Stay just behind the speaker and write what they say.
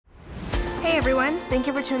everyone. Thank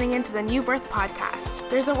you for tuning in to the New Birth Podcast.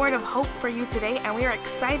 There's a word of hope for you today, and we are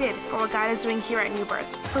excited for what God is doing here at New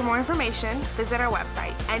Birth. For more information, visit our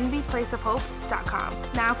website, nbplaceofhope.com.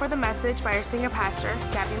 Now for the message by our senior pastor,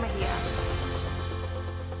 Gabby Mejia.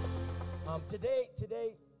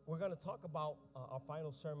 Today we're going to talk about, our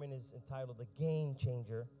final sermon is entitled The Game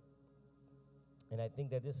Changer. And I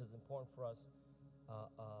think that this is important for us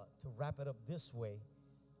to wrap it up this way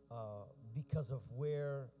because of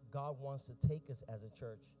where God wants to take us as a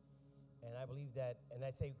church. And I believe that, and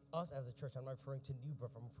I say us as a church, I'm not referring to New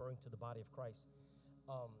Birth, I'm referring to the body of Christ.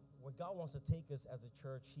 Where God wants to take us as a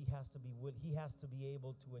church, He has to be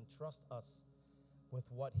able to entrust us with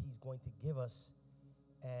what He's going to give us.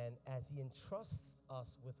 And as He entrusts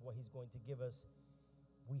us with what He's going to give us,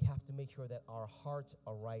 we have to make sure that our hearts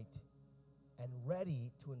are right and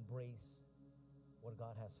ready to embrace what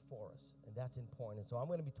God has for us. And that's important. And so I'm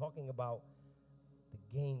going to be talking about the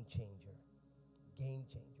game changer. Game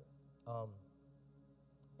changer.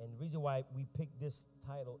 And the reason why we picked this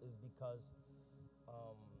title is because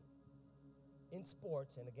in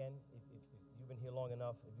sports, and again, if you've been here long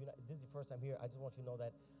enough, if this is your first time here, I just want you to know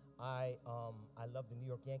that I love the New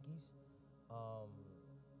York Yankees.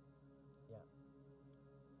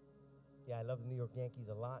 I love the New York Yankees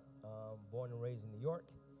a lot. Born and raised in New York.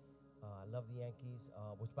 I love the Yankees,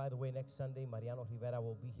 which, by the way, next Sunday, Mariano Rivera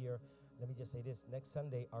will be here. Let me just say this. Next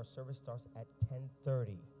Sunday, our service starts at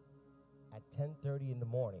 10:30. At 10:30 in the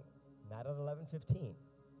morning, not at 11:15.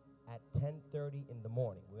 At 10:30 in the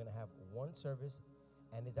morning. We're going to have one service.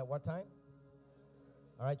 And is at what time?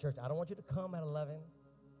 All right, church, I don't want you to come at 11.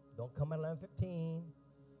 Don't come at 11:15.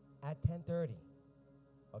 At 10:30.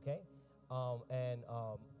 Okay?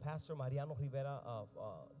 Pastor Mariano Rivera of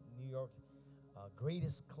New York,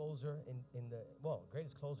 greatest closer in the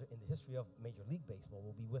history of Major League Baseball,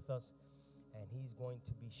 will be with us, and he's going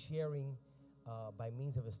to be sharing by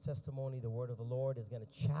means of his testimony the word of the Lord. Is going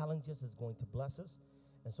to challenge us, is going to bless us,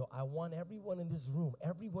 and so I want everyone in this room,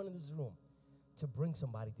 to bring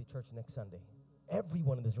somebody to church next Sunday.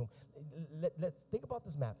 Everyone in this room. Let's think about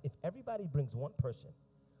this math. If everybody brings one person,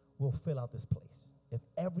 we'll fill out this place. If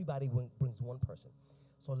everybody brings one person.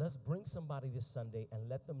 So let's bring somebody this Sunday and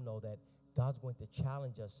let them know that God's going to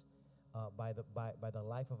challenge us by the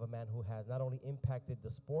life of a man who has not only impacted the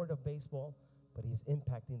sport of baseball, but he's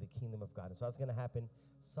impacting the kingdom of God. And so that's going to happen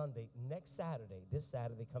Sunday. Next Saturday, this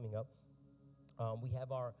Saturday coming up, we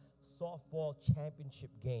have our softball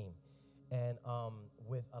championship game. And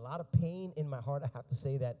with a lot of pain in my heart, I have to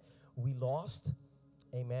say that we lost.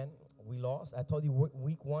 Amen. We lost. I told you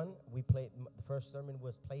week one, the first sermon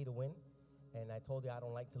was play to win. And I told you I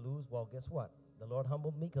don't like to lose. Well, guess what? The Lord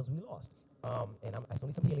humbled me because we lost. And I still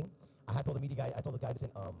need some healing. I told the guy, listen,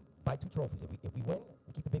 buy 2 trophies. If we win,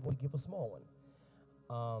 we keep the big one, we give a small one.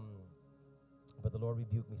 But the Lord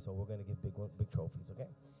rebuked me, so we're going to give big trophies, okay?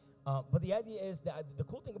 But the idea is that the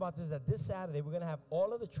cool thing about this is that this Saturday, we're going to have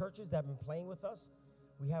all of the churches that have been playing with us.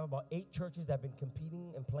 We have about 8 churches that have been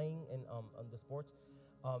competing and playing on the sports.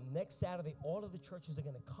 Next Saturday, all of the churches are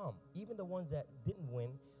going to come. Even the ones that didn't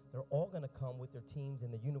win, they're all going to come with their teams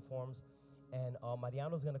and their uniforms. And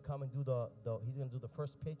Mariano's going to come and he's going to do the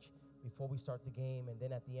first pitch before we start the game. And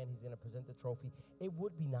then at the end, he's going to present the trophy. It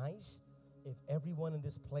would be nice if everyone in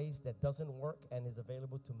this place that doesn't work and is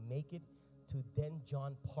available to make it to Den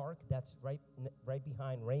John Park. That's right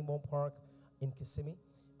behind Rainbow Park in Kissimmee,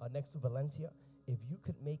 next to Valencia. If you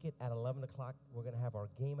could make it at 11 o'clock, we're going to have our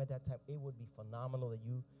game at that time. It would be phenomenal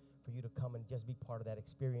for you to come and just be part of that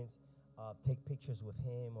experience. Take pictures with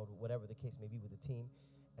him or whatever the case may be with the team,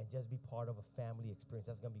 and just be part of a family experience.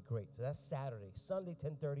 That's going to be great. So that's Saturday. Sunday,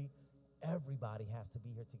 10:30, everybody has to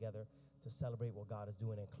be here together to celebrate what God is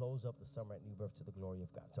doing and close up the summer at New Birth to the glory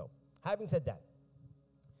of God. So having said that,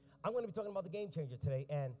 I'm going to be talking about the game changer today,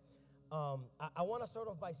 and I want to start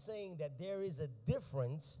off by saying that there is a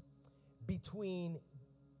difference between,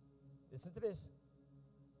 listen to this,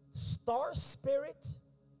 star spirit,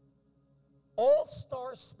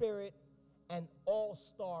 all-star spirit, and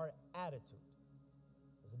all-star attitude.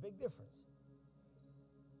 There's a big difference.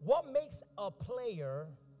 What makes a player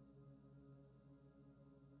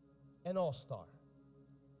an all-star?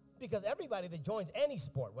 Because everybody that joins any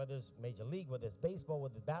sport, whether it's Major League, whether it's baseball,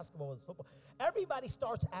 whether it's basketball, whether it's football, everybody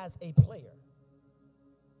starts as a player.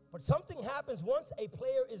 But something happens once a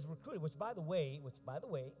player is recruited, which by the way,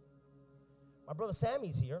 my brother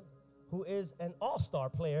Sammy's here, who is an all-star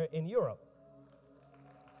player in Europe.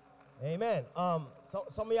 Amen.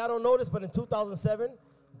 Some of y'all don't know this, but in 2007,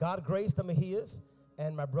 God graced the Mejias,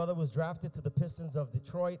 and my brother was drafted to the Pistons of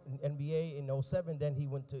Detroit in NBA in 2007. Then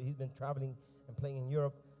he's been traveling and playing in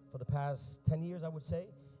Europe for the past 10 years, I would say,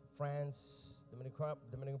 France,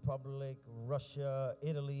 Dominican Republic, Russia,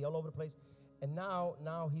 Italy, all over the place. And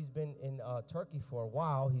now he's been in Turkey for a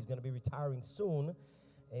while. He's going to be retiring soon.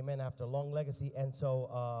 Amen, after a long legacy. And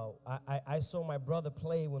so I saw my brother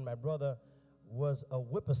play when my brother was a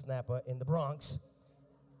whippersnapper in the Bronx.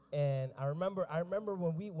 And I remember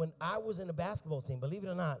when I was in a basketball team, believe it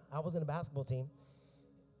or not, I was in a basketball team.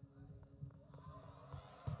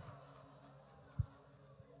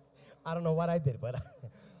 I don't know what I did, but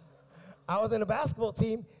I was in a basketball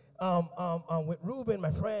team with Ruben,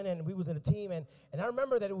 my friend, and we was in a team. And I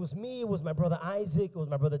remember that it was me, it was my brother Isaac, it was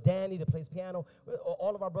my brother Danny that plays piano.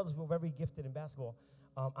 All of our brothers were very gifted in basketball.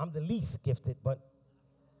 I'm the least gifted, but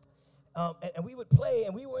and we would play,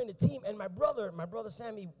 and we were in the team. And my brother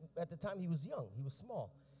Sammy, at the time, he was young, he was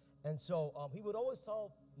small, and so he would always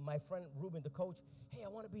tell my friend Ruben, the coach, "Hey, I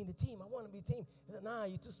want to be in the team. I want to be in the team." He said, "Nah,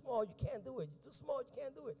 you're too small. You can't do it. You're too small. You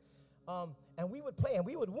can't do it." And we would play, and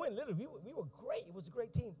we would win. Literally, we were great. It was a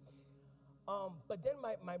great team. But then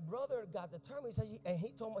my brother got determined. He said, and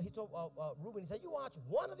he told Ruben, he said, "You watch,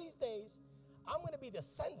 one of these days, I'm going to be the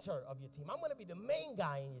center of your team. I'm going to be the main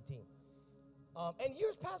guy in your team." And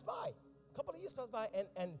years passed by. A couple of years passed by,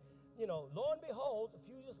 and lo and behold, a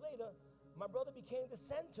few years later, my brother became the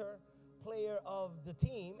center player of the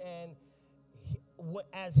team. And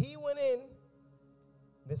as he went in,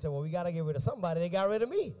 they said, "Well, we got to get rid of somebody." They got rid of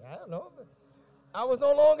me. I don't know. I was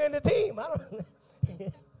no longer in the team. I don't.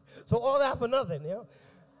 So all that for nothing, And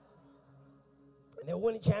they were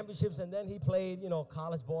winning championships, and then he played,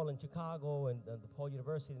 college ball in Chicago and DePaul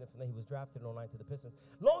University, and from there he was drafted in 2009 to the Pistons.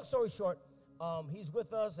 Long story short, he's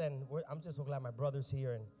with us, and I'm just so glad my brother's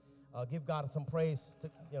here, and give God some praise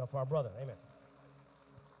for our brother. Amen.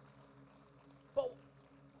 But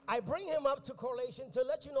I bring him up to correlation to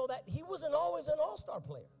let you know that he wasn't always an all-star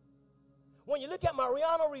player. When you look at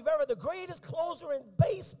Mariano Rivera, the greatest closer in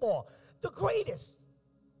baseball, the greatest,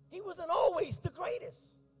 he wasn't always the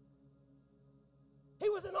greatest. He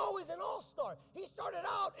wasn't always an all-star. He started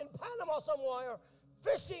out in Panama somewhere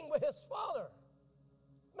fishing with his father.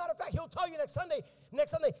 Matter of fact, he'll tell you next Sunday,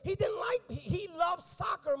 he loved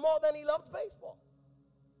soccer more than he loved baseball.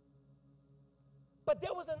 But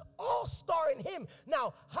there was an all-star in him.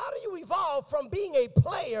 Now, how do you evolve from being a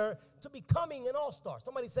player to becoming an all-star?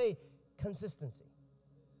 Somebody say consistency.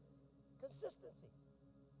 Consistency.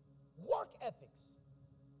 Work ethics.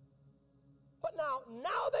 But now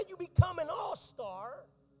that you become an all-star,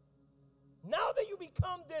 now that you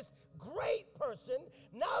become this great person,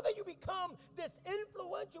 now that you become this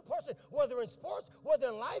influential person, whether in sports, whether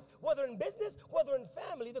in life, whether in business, whether in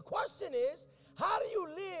family, the question is, how do you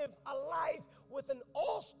live a life with an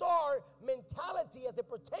all-star mentality as it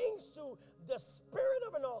pertains to the spirit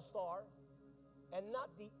of an all-star and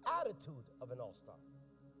not the attitude of an all-star?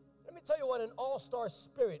 Let me tell you what an all-star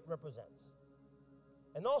spirit represents.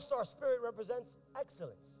 An all-star spirit represents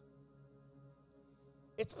excellence.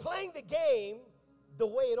 It's playing the game the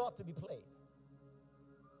way it ought to be played.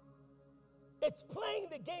 It's playing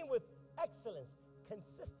the game with excellence,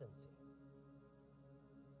 consistency.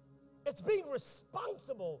 It's being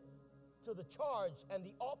responsible to the charge and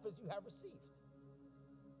the office you have received.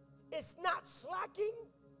 It's not slacking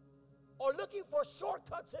or looking for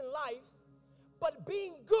shortcuts in life, but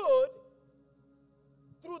being good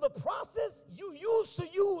through the process you used to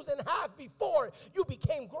use and have before you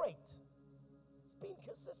became great. It's being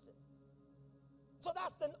consistent. So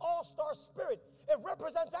that's an all-star spirit. It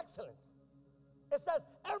represents excellence. It says,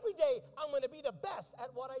 every day I'm going to be the best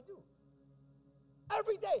at what I do.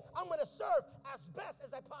 Every day I'm going to serve as best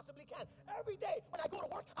as I possibly can. Every day when I go to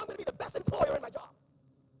work, I'm going to be the best employer in my job.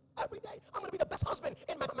 Every day I'm going to be the best husband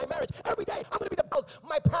in my marriage. Every day I'm going to be the best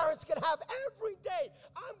my parents can have. Every day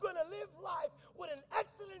I'm going to live life with an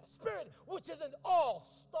excellent spirit, which is an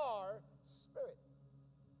all-star spirit.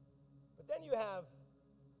 But then you have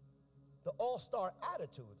the all-star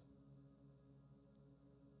attitude,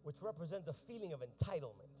 which represents a feeling of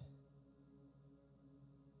entitlement.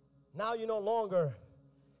 Now you're no longer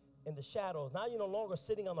in the shadows. Now you're no longer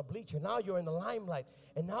sitting on the bleacher. Now you're in the limelight.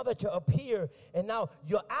 And now that you're up here, and now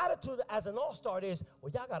your attitude as an all-star is,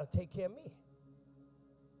 well, y'all got to take care of me.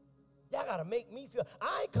 Y'all got to make me feel.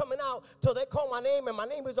 I ain't coming out till they call my name and my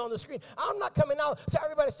name is on the screen. I'm not coming out so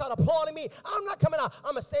everybody start applauding me. I'm not coming out.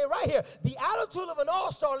 I'm going to say it right here. The attitude of an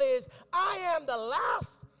all-star is, I am the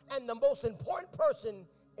last and the most important person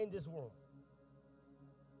in this room.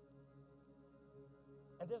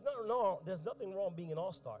 And there's nothing wrong being an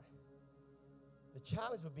all-star. The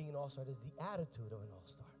challenge with being an all-star is the attitude of an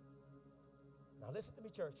all-star. Now listen to me,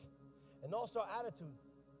 church. An all-star attitude,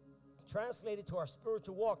 translated to our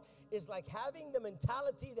spiritual walk, is like having the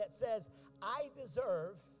mentality that says, I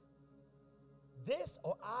deserve this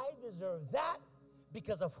or I deserve that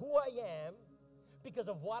because of who I am, because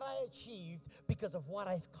of what I achieved, because of what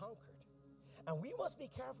I've conquered. And we must be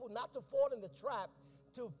careful not to fall in the trap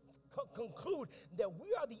to conclude that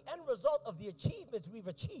we are the end result of the achievements we've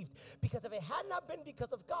achieved. Because if it had not been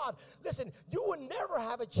because of God, listen, you would never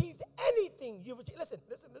have achieved anything you've achieved.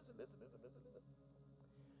 Listen.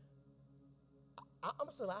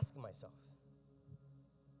 I'm still asking myself,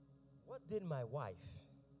 what did my wife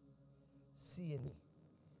see in me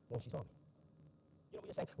when she saw me? You know what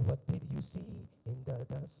you're saying? What did you see in the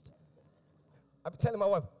dust? I've been telling my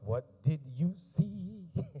wife, what did you see?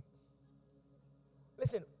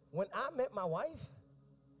 Listen, when I met my wife,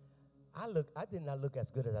 I did not look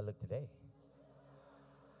as good as I look today.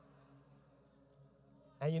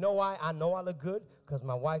 And you know why I know I look good? Because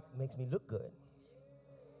my wife makes me look good.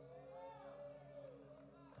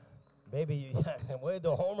 Baby, where's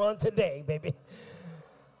the home run today, baby?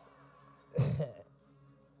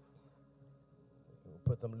 We'll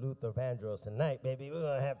put some Luther Vandross tonight, baby. We're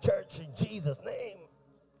going to have church in Jesus' name.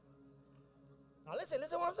 Now listen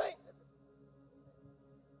what I'm saying.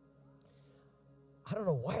 I don't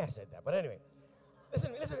know why I said that, but anyway.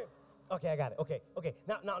 Listen. Okay, I got it. Okay.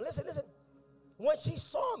 Now listen. When she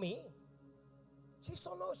saw me, she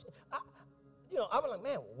saw I'm like,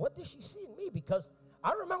 man, what did she see in me? Because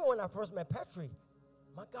I remember when I first met Petri,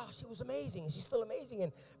 my gosh, she was amazing, and she's still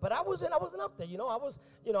amazing. But I wasn't up there,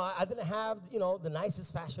 I didn't have, the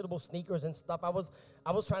nicest fashionable sneakers and stuff. I was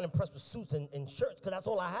trying to impress with suits and shirts because that's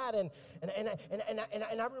all I had. And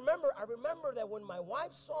I remember that when my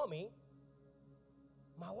wife saw me,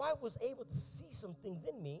 my wife was able to see some things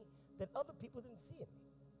in me that other people didn't see in me.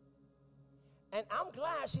 And I'm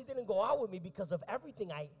glad she didn't go out with me because of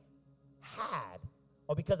everything I had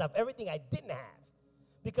or because of everything I didn't have.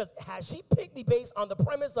 Because had she picked me based on the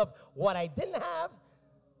premise of what I didn't have,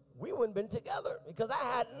 we wouldn't have been together because I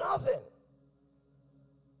had nothing.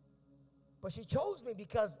 But she chose me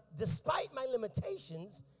because despite my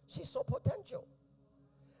limitations, she saw potential.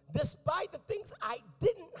 Despite the things I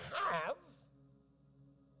didn't have,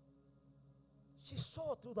 she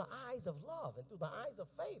saw through the eyes of love and through the eyes of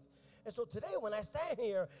faith. And so today when I stand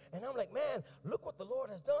here and I'm like, man, look what the Lord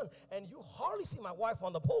has done. And you hardly see my wife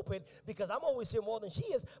on the pulpit because I'm always here more than she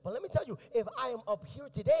is. But let me tell you, if I am up here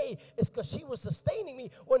today, it's because she was sustaining me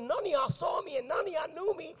when none of y'all saw me and none of y'all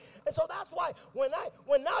knew me. And so that's why when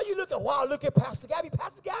now you look at Pastor Gabby.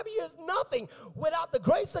 Pastor Gabby is nothing without the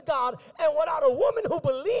grace of God and without a woman who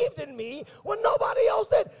believed in me when nobody else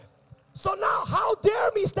did. So now, how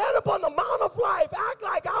dare me stand up on the Mount of Life, act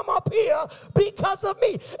like I'm up here because of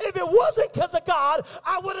me? If it wasn't because of God,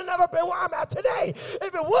 I would have never been where I'm at today. If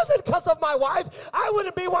it wasn't because of my wife, I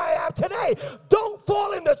wouldn't be where I am today. Don't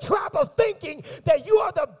fall in the trap of thinking that you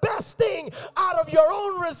are the best thing out of your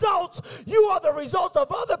own results. You are the results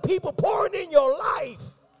of other people pouring in your life.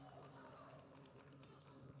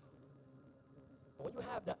 But when you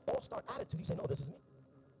have that all-star attitude, you say, no, this is me.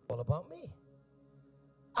 All about me.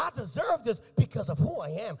 I deserve this because of who I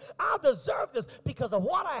am. I deserve this because of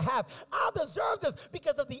what I have. I deserve this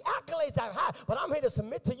because of the accolades I've had. But I'm here to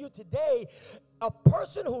submit to you today, a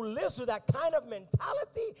person who lives with that kind of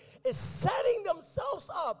mentality is setting themselves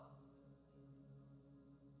up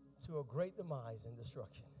to a great demise and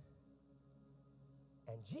destruction.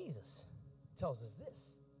 And Jesus tells us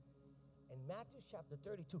this in Matthew chapter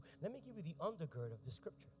 32. Let me give you the undergird of the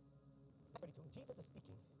scripture. 32. Jesus is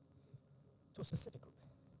speaking to a specific group.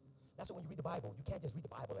 That's why when you read the Bible, you can't just read the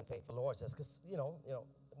Bible and say, the Lord says, because, no,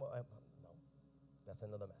 that's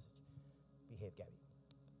another message. Behave, Gabby.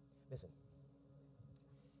 Listen.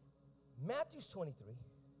 Matthew 23,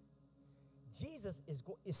 Jesus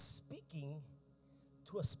is speaking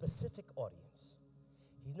to a specific audience.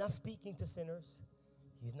 He's not speaking to sinners.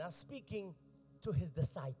 He's not speaking to his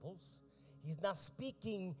disciples. He's not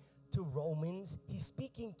speaking to Romans. He's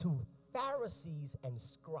speaking to Pharisees and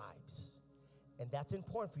scribes. And that's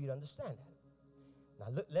important for you to understand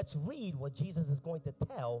that. Now, let's read what Jesus is going to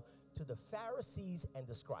tell to the Pharisees and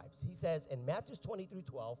the scribes. He says in Matthew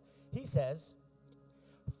 23:12, he says,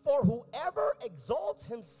 for whoever exalts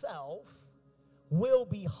himself will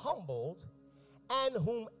be humbled, and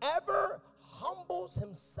whomever humbles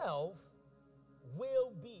himself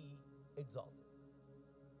will be exalted.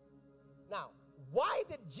 Now, why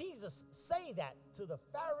did Jesus say that to the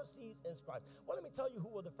Pharisees and scribes? Well, let me tell you who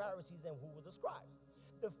were the Pharisees and who were the scribes.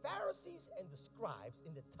 The Pharisees and the scribes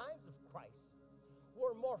in the times of Christ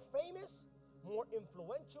were more famous, more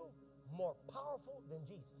influential, more powerful than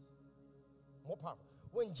Jesus. More powerful.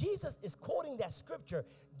 When Jesus is quoting that scripture,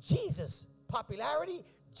 Jesus' popularity,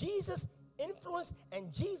 Jesus' influence,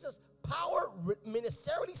 and Jesus' power,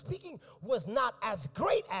 ministerially speaking, was not as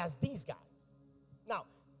great as these guys. Now,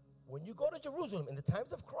 when you go to Jerusalem, in the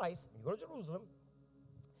times of Christ, when you go to Jerusalem,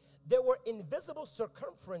 there were invisible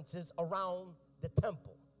circumferences around the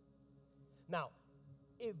temple. Now,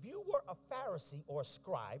 if you were a Pharisee or a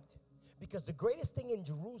scribe, because the greatest thing in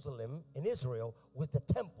Jerusalem, in Israel, was the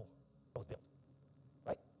temple that was built,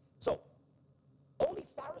 right? So, only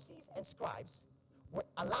Pharisees and scribes were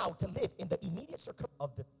allowed to live in the immediate circumference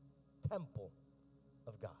of the temple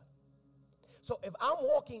of God. So if I'm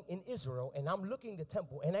walking in Israel and I'm looking at the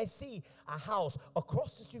temple and I see a house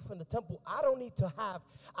across the street from the temple, I don't need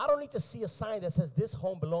to see a sign that says this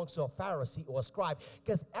home belongs to a Pharisee or a scribe,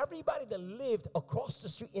 because everybody that lived across the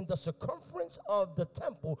street in the circumference of the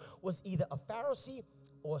temple was either a Pharisee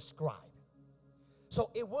or a scribe.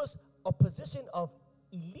 So it was a position of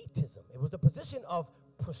elitism. It was a position of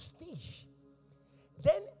prestige.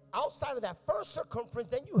 Then outside of that first circumference,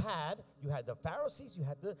 then you had the Pharisees, you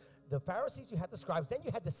had the Pharisees, you had the scribes, then you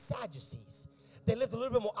had the Sadducees. They lived a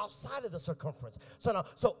little bit more outside of the circumference.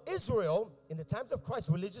 So Israel, in the times of Christ,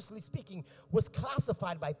 religiously speaking, was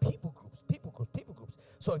classified by people groups.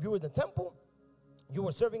 So if you were in the temple, you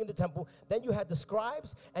were serving in the temple, then you had the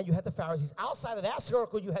scribes and you had the Pharisees. Outside of that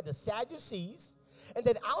circle, you had the Sadducees. And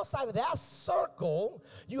then outside of that circle,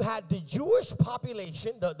 you had the Jewish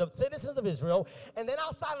population, the citizens of Israel. And then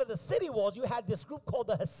outside of the city walls, you had this group called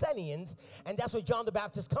the Hessenians. And that's where John the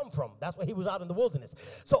Baptist come from. That's where he was out in the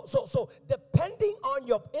wilderness. So depending on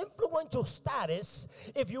your influential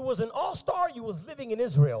status, if you was an all-star, you was living in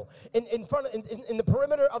Israel, in the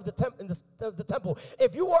perimeter of the temple.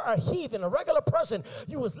 If you were a heathen, a regular person,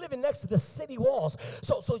 you was living next to the city walls.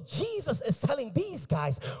 So Jesus is telling these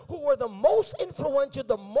guys who were the most influential,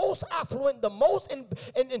 the most affluent, the most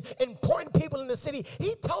important people in the city,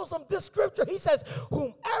 he tells them this scripture. He says,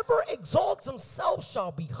 whomever exalts himself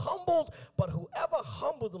shall be humbled, but whoever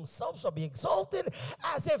humbles himself shall be exalted,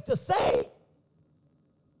 as if to say,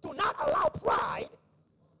 do not allow pride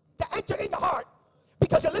to enter in your heart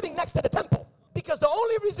because you're living next to the temple. Because the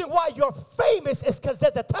only reason why you're famous is because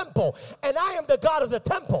there's the temple, and I am the God of the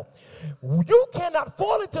temple. You cannot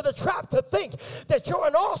fall into the trap to think that you're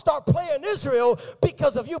an all-star player in Israel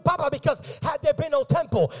because of you, Papa, because had there been no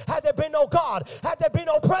temple, had there been no God, had there been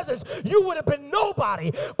no presence, you would have been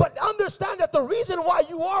nobody. But understand that the reason why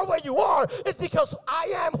you are where you are is because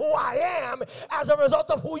I am who I am as a result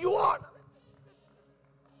of who you are.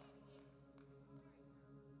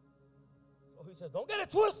 So he says, don't get it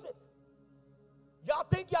twisted. Y'all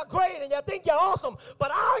think y'all great and y'all think y'all awesome,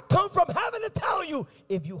 but I come from heaven to tell you,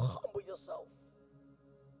 if you humble yourself,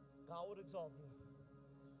 God will exalt you.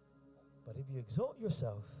 But if you exalt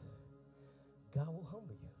yourself, God will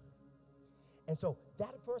humble you. And so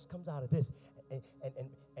that verse comes out of this.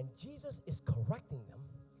 And Jesus is correcting them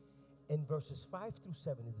in verses 5 through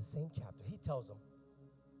 7 in the same chapter. He tells them,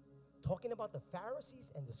 talking about the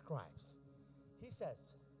Pharisees and the scribes, he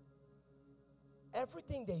says,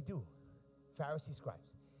 everything they do, Pharisees,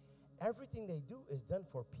 scribes, everything they do is done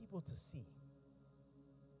for people to see.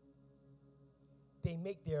 They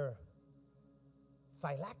make their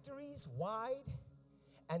phylacteries wide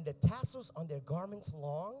and the tassels on their garments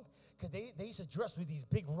long, because they used to dress with these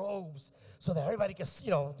big robes so that everybody could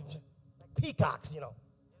see, peacocks,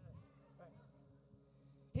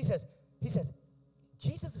 He says,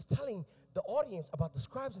 Jesus is telling the audience about the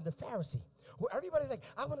scribes and the Pharisee, where everybody's like,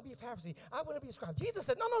 I want to be a Pharisee, I want to be a scribe. Jesus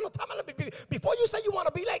said, no, before you say you want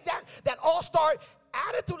to be like that all-star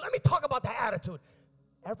attitude, let me talk about that attitude.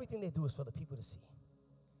 Everything they do is for the people to see.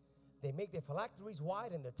 They make their phylacteries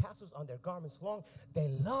wide and the tassels on their garments long. They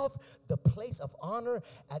love the place of honor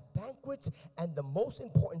at banquets and the most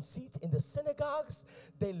important seats in the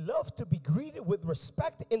synagogues. They love to be greeted with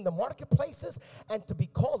respect in the marketplaces and to be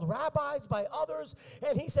called rabbis by others.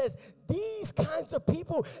 And he says, these kinds of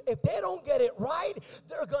people, if they don't get it right,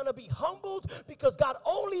 they're going to be humbled, because God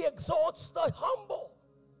only exalts the humble.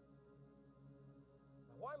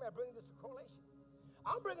 Now, why am I bringing this to correlation?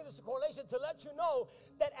 I'm bringing this to correlation to let you know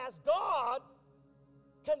that as God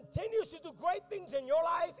continues to do great things in your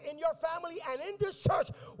life, in your family, and in this church,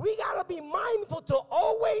 we got to be mindful to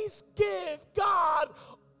always give God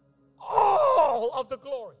all of the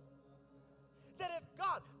glory. That if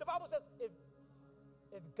God, the Bible says,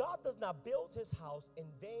 if God does not build his house, in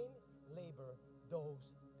vain labor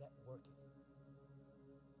those that work it.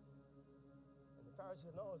 And the Pharisees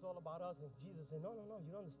said, no, it's all about us. And Jesus said, no,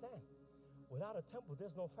 you don't understand. Without a temple,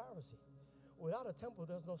 there's no Pharisee. Without a temple,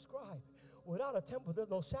 there's no scribe. Without a temple, there's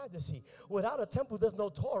no Sadducee. Without a temple, there's no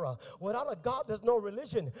Torah. Without a God, there's no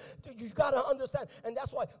religion. You got to understand. And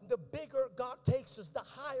that's why the bigger God takes us, the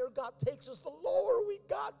higher God takes us, the lower we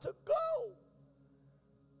got to go.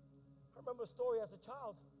 I remember a story as a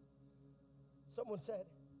child. Someone said,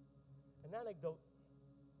 an anecdote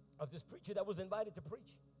of this preacher that was invited to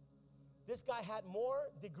preach. This guy had more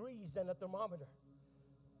degrees than a thermometer.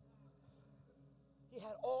 He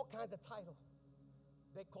had all kinds of titles.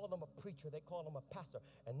 They called him a preacher. They called him a pastor.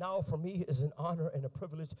 And now for me, it is an honor and a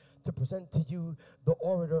privilege to present to you the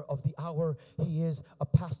orator of the hour. He is a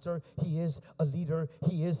pastor. He is a leader.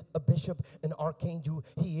 He is a bishop, an archangel.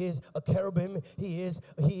 He is a cherubim. He is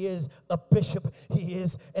a bishop. He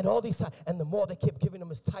is, and all these, and the more they kept giving him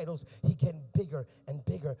his titles, he getting bigger and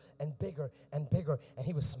bigger and bigger and bigger. And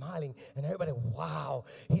he was smiling, and everybody, wow,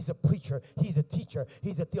 he's a preacher. He's a teacher.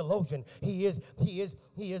 He's a theologian. He is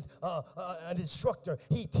an instructor.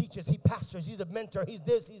 He teaches, he pastors, he's a mentor, he's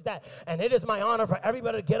this, he's that. And it is my honor for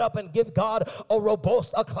everybody to get up and give God a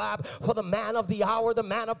robust clap for the man of the hour, the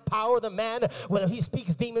man of power, the man when he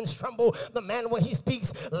speaks, demons tremble, the man when he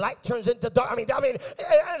speaks, light turns into dark. I mean,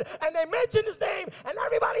 and they mentioned his name, and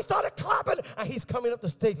everybody started clapping, and he's coming up the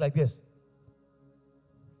stage like this.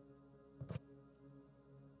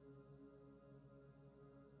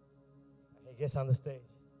 He gets on the stage.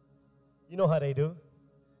 You know how they do.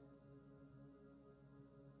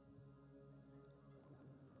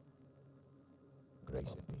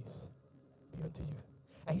 Grace and peace be unto you.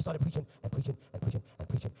 And he started preaching and preaching and preaching and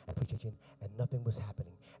preaching and preaching, and nothing was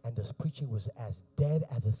happening. And this preaching was as dead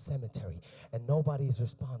as a cemetery, and nobody is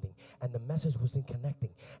responding, and the message wasn't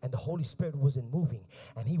connecting, and the Holy Spirit wasn't moving,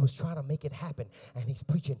 and he was trying to make it happen. And he's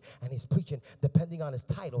preaching depending on his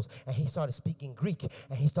titles, and he started speaking Greek,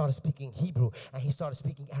 and he started speaking Hebrew, and he started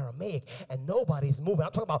speaking Aramaic, and nobody's moving.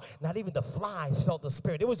 I'm talking about not even the flies felt the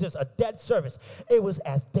Spirit. It was just a dead service. It was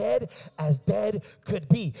as dead could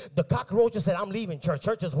be. The cockroaches said, I'm leaving church.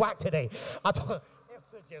 Church is whack today. It was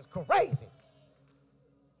just crazy.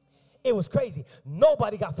 It was crazy.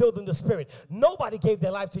 Nobody got filled in the Spirit. Nobody gave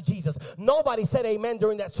their life to Jesus. Nobody said amen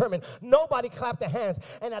during that sermon. Nobody clapped their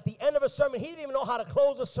hands. And at the end of a sermon, he didn't even know how to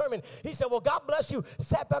close a sermon. He said, well, God bless you.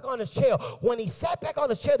 Sat back on his chair. When he sat back on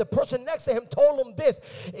his chair, the person next to him told him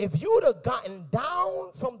this: if you would have gotten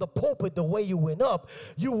down from the pulpit the way you went up,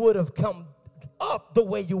 you would have come up the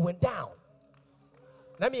way you went down.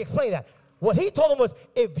 Let me explain that. What he told him was,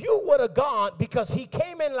 if you would have gone, because he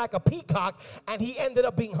came in like a peacock and he ended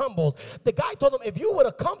up being humbled. The guy told him, if you would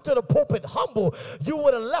have come to the pulpit humble, you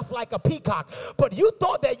would have left like a peacock. But you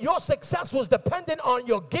thought that your success was dependent on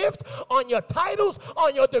your gift, on your titles,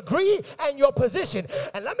 on your degree, and your position.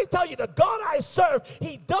 And let me tell you, the God I serve,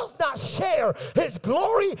 he does not share his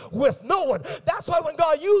glory with no one. That's why when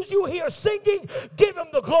God used you here singing, give him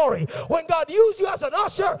the glory. When God used you as an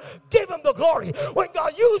usher, give him the glory. When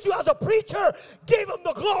God used you as a preacher, give him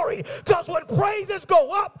the glory, because when praises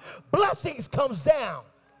go up, blessings comes down.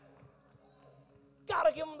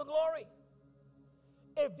 Gotta give him the glory.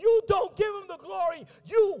 If you don't give him the glory,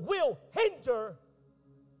 you will hinder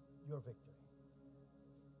your victory.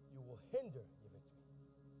 You will hinder your victory,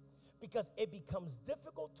 because it becomes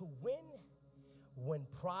difficult to win when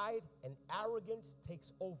pride and arrogance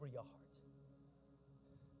takes over your heart.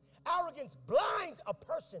 Arrogance blinds a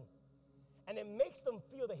person, and it makes them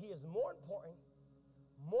feel that he is more important,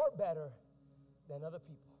 more better than other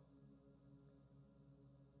people.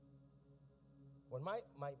 When my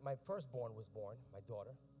firstborn was born, my daughter,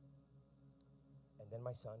 and then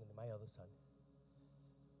my son, and then my other son,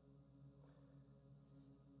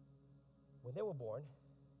 when they were born,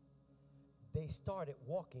 they started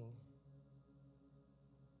walking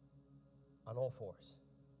on all fours,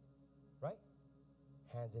 right?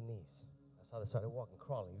 Hands and knees. That's how they started walking,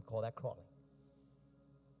 crawling. We call that crawling.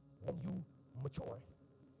 When you mature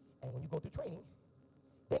and when you go through training,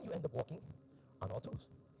 then you end up walking on all twos.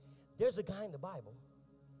 There's a guy in the Bible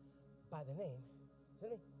by the name,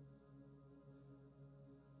 isn't he?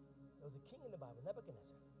 There was a king in the Bible,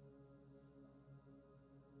 Nebuchadnezzar,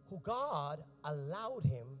 who God allowed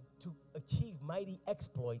him to achieve mighty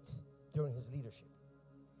exploits during his leadership.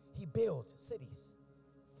 He built cities,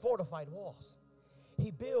 fortified walls.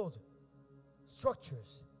 He built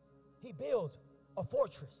structures. He built a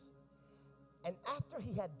fortress. And after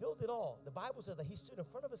he had built it all, the Bible says that he stood in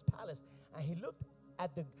front of his palace and he looked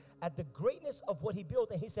at the greatness of what he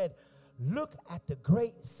built, and he said, look at the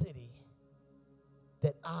great city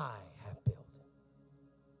that I have built.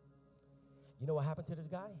 You know what happened to this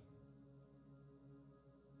guy?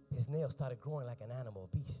 His nails started growing like an animal,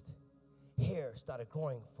 a beast. Hair started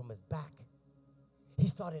growing from his back. he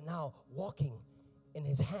started now walking in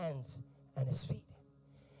his hands and his feet.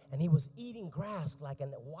 And he was eating grass like a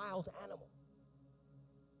wild animal.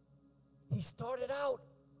 He started out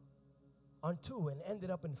on 2 and ended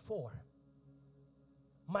up in 4.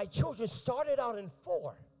 My children started out in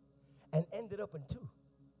 4 and ended up in 2.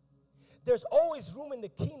 There's always room in the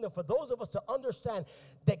kingdom for those of us to understand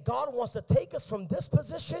that God wants to take us from this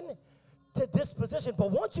position to this position. But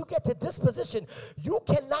once you get to this position, you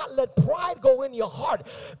cannot let pride go in your heart.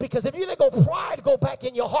 Because if you let go pride go back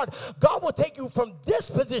in your heart, God will take you from this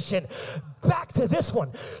position back to this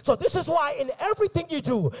one. So this is why in everything you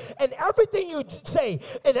do, and everything you say,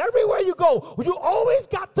 and everywhere you go, you always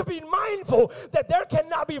got to be mindful that there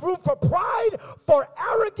cannot be room for pride, for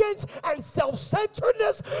arrogance, and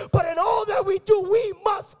self-centeredness. But in all that we do, we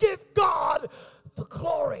must give God the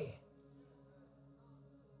glory.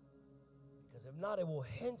 Not, it will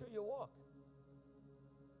hinder your walk.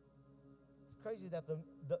 It's crazy that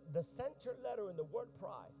the center letter in the word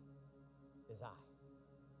pride is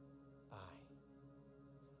I.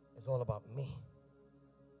 It's all about me.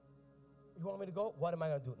 You want me to go? What am I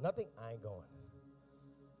going to do? Nothing. I ain't going.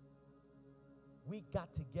 We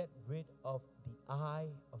got to get rid of the I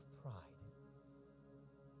of pride.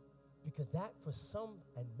 Because that, for some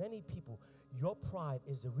and many people, your pride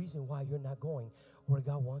is the reason why you're not going where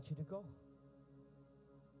God wants you to go.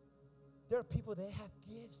 There are people that have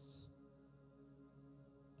gifts.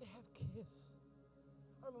 They have gifts.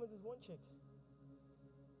 I remember this one chick.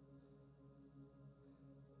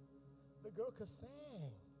 The girl could sing.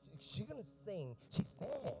 She gonna sing. She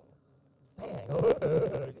sang.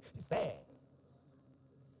 She sang.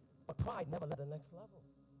 But pride never led to the next level.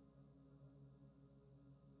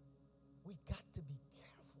 We got to be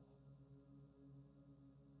careful.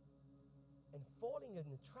 And falling in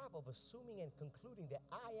the trap of assuming and concluding that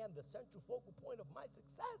I am the central focal point of my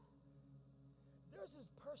success. There's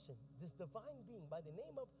this person, this divine being by the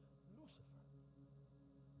name of Lucifer.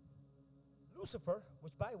 Lucifer,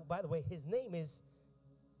 which by the way,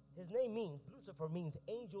 Lucifer means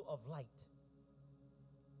angel of light.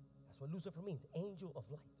 That's what Lucifer means, angel of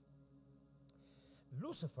light.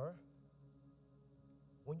 Lucifer,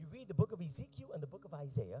 when you read the book of Ezekiel and the book of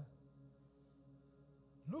Isaiah,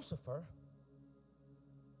 Lucifer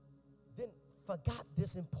forgot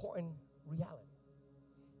this important reality.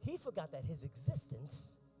 He forgot that his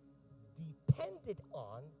existence depended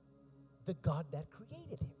on the God that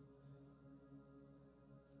created him.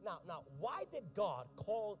 Now, why did God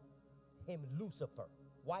call him Lucifer?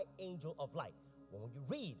 Why angel of light? Well, when you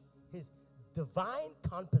read his divine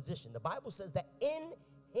composition, the Bible says that in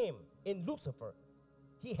him, in Lucifer,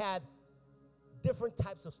 he had different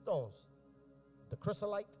types of stones. The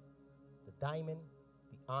chrysolite, the diamond,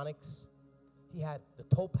 the onyx. He had the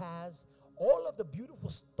topaz. All of the beautiful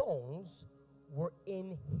stones were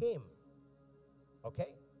in him. Okay?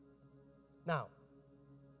 Now,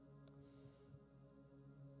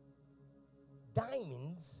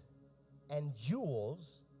 diamonds and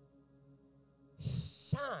jewels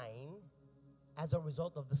shine as a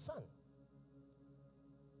result of the sun.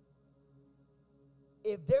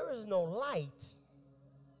 If there is no light,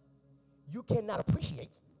 you cannot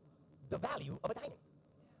appreciate the value of a diamond.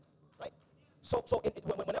 Right? So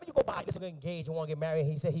whenever you go by, listen, engaged and want to get married,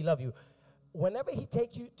 he said he love you. Whenever he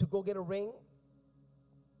take you to go get a ring,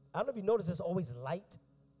 I don't know if you notice, there's always light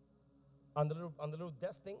on the little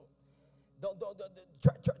desk thing.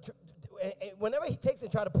 Whenever he takes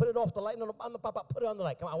and try to put it off the light, no, put it on the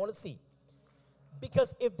light. Come on, I want to see.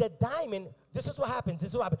 Because if the diamond, this is what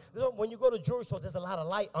happens. When you go to jewelry store, there's a lot of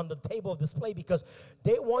light on the table of display because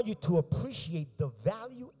they want you to appreciate the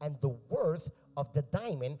value and the worth of the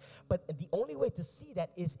diamond. But the only way to see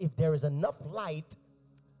that is if there is enough light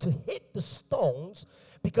to hit the stones.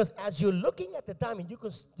 Because as you're looking at the diamond, you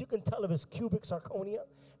can tell if it's cubic zirconia.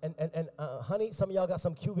 And honey, some of y'all got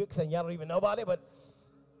some cubics and y'all don't even know about it, but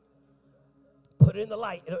put it in the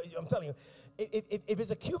light. I'm telling you, if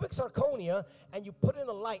it's a cubic zirconia and you put it in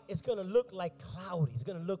the light, it's going to look like cloudy. It's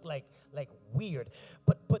going to look like weird.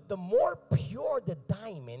 But the more pure the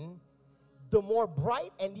diamond, the more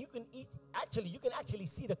bright, and you can actually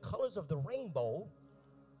see the colors of the rainbow.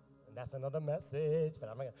 And that's another message, but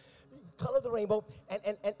I'm not going to color the rainbow.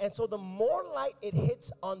 And so the more light it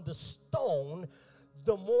hits on the stone,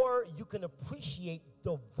 the more you can appreciate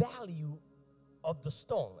the value of the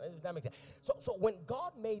stone. That makes sense. So when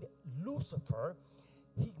God made Lucifer,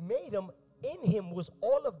 he made him, in him was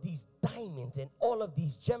all of these diamonds and all of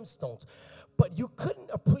these gemstones. But you couldn't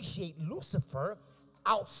appreciate Lucifer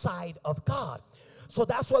outside of God. So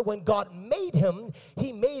that's why when God made him,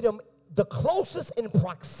 he made him the closest in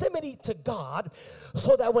proximity to God,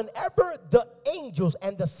 so that whenever the angels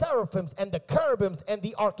and the seraphims and the cherubims and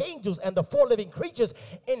the archangels and the four living creatures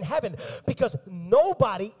in heaven, because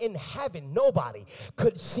nobody in heaven, nobody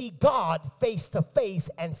could see God face to face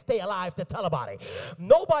and stay alive to tell about it.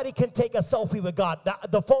 Nobody can take a selfie with God.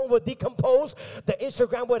 The phone would decompose, the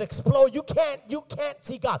Instagram would explode. You can't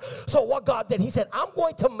see God. So what God did, he said, I'm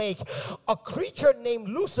going to make a creature named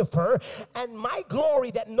Lucifer, and my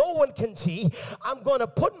glory that no one can see, I'm going to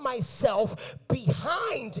put myself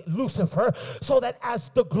behind Lucifer, so that as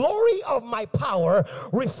the glory of my power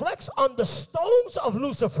reflects on the stones of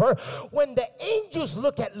Lucifer, when the angels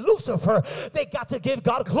look at Lucifer, they got to give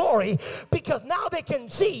God glory, because now they can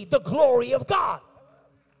see the glory of God.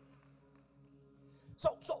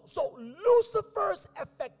 So Lucifer's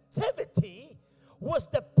effectivity was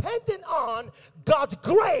dependent on God's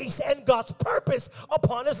grace and God's purpose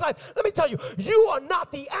upon his life. Let me tell you, you are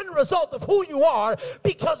not the end result of who you are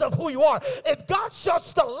because of who you are. If God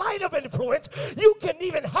shuts the light of influence, you can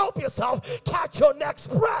even help yourself catch your next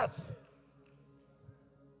breath.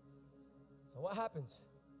 So what happens?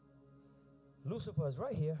 Lucifer is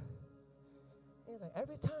right here. He's like,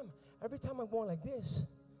 every time I'm going like this,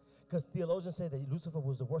 because theologians say that Lucifer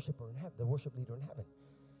was the worshiper in heaven, the worship leader in heaven.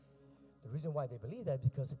 The reason why they believe that is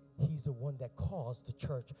because he's the one that caused the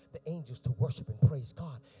church, the angels, to worship and praise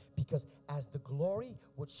God. Because as the glory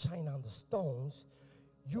would shine on the stones,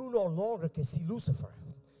 you no longer can see Lucifer.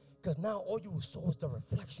 Because now all you saw is the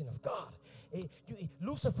reflection of God.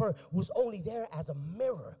 Lucifer was only there as a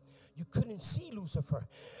mirror. You couldn't see Lucifer.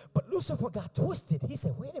 But Lucifer got twisted. He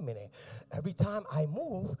said, wait a minute. Every time I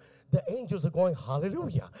move, the angels are going,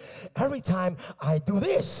 hallelujah. Every time I do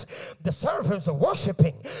this, the seraphims are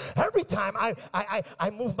worshiping. Every time I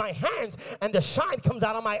move my hands and the shine comes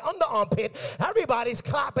out of my underarm pit, everybody's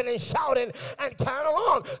clapping and shouting and carrying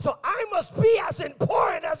along. So I must be as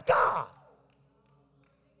important as God.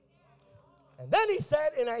 And then he said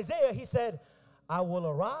in Isaiah, he said, I will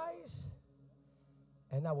arise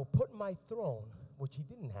and I will put my throne, which he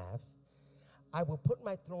didn't have, I will put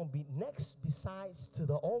my throne besides to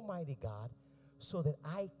the Almighty God, so that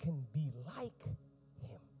I can be like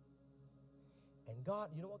him. And God,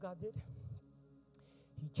 you know what God did?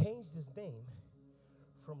 He changed his name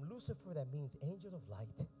from Lucifer, that means angel of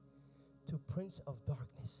light, to Prince of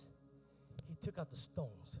Darkness. He took out the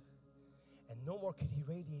stones, and no more could he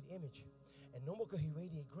radiate image. And no more could he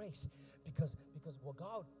radiate grace, because what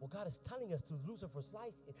God is telling us through Lucifer's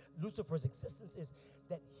life, Lucifer's existence, is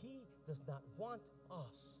that he does not want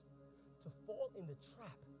us to fall in the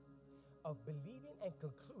trap of believing and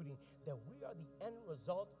concluding that we are the end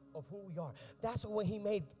result of who we are. That's why when he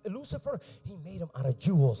made Lucifer, he made him out of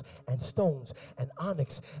jewels and stones and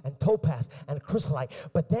onyx and topaz and chrysolite.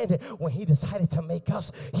 But then when he decided to make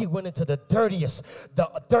us, he went into the dirtiest, the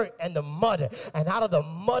dirt and the mud. And out of the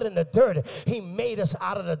mud and the dirt, he made us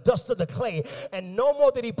out of the dust of the clay. And no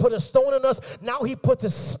more did he put a stone in us. Now he puts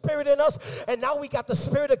his spirit in us. And now we got the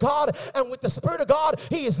Spirit of God. And with the Spirit of God,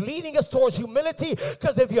 he is leading us towards humility.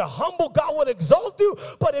 Because if you're humble, God will exalt you.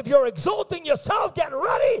 But if you're exalting yourself, get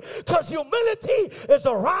ready, because humility is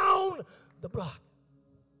around the block.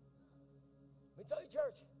 Let me tell you,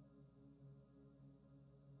 church,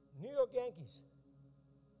 New York Yankees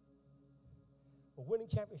were winning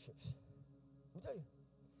championships. Let me tell you,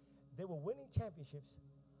 they were winning championships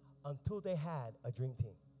until they had a dream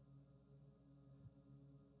team.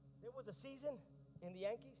 There was a season in the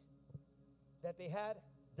Yankees that they had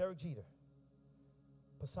Derek Jeter,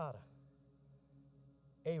 Posada,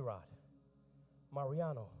 A-Rod,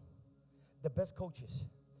 Mariano, the best coaches.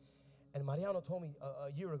 And Mariano told me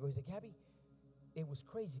a year ago, he said, Gabby, it was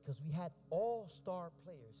crazy because we had all-star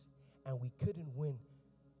players and we couldn't win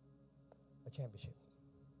a championship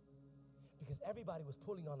because everybody was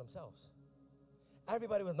pulling on themselves.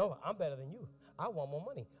 Everybody was, no, I'm better than you. I want more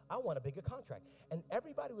money. I want a bigger contract. And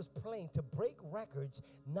everybody was playing to break records,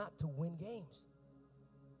 not to win games.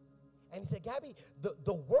 And he said, Gabby,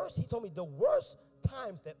 the worst, he told me, the worst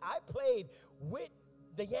times that I played with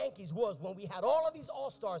the Yankees was when we had all of these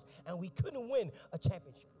all-stars and we couldn't win a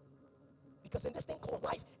championship. Because in this thing called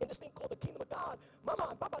life, in this thing called the kingdom of God, Mama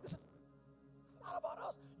and Papa, it's not about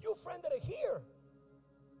us. You friend that are here.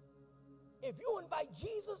 If you invite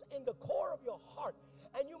Jesus in the core of your heart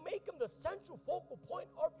and you make him the central focal point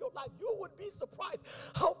of your life, you would be surprised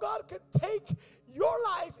how God can take your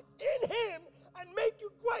life in him and make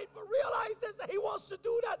you great. But realize this, that he wants to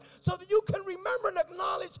do that so that you can remember and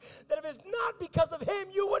acknowledge that if it's not because of him,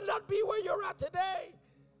 you would not be where you're at today.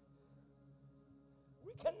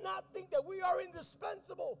 We cannot think that we are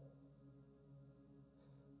indispensable,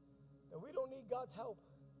 that we don't need God's help.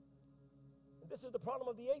 This is the problem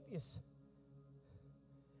of the atheist.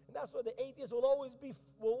 And that's why the atheist will always be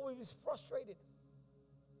frustrated.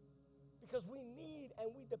 Because we need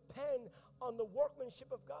and we depend on the workmanship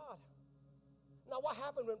of God. Now, what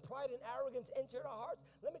happened when pride and arrogance entered our hearts?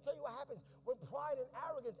 Let me tell you what happens when pride and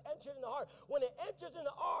arrogance enter in the heart. When it enters in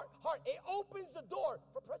the heart, it opens the door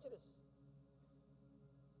for prejudice.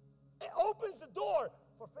 It opens the door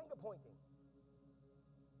for finger pointing.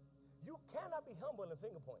 You cannot be humble and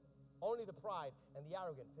finger point. Only the pride and the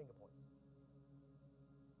arrogant finger points.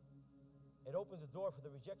 It opens the door for the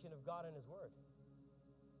rejection of God and His Word.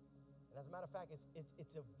 And as a matter of fact,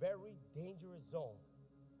 it's a very dangerous zone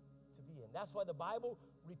to be in. That's why the Bible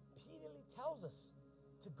repeatedly tells us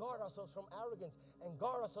to guard ourselves from arrogance and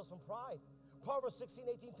guard ourselves from pride. Proverbs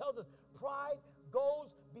 16:18 tells us, pride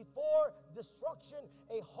goes before destruction,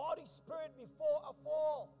 a haughty spirit before a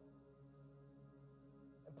fall.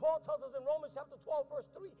 And Paul tells us in Romans chapter 12, verse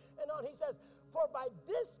 3 and on, he says, for by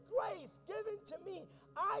this grace given to me,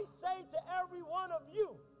 I say to every one of you.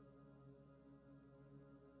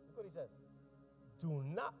 Look what he says. Do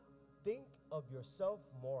not think of yourself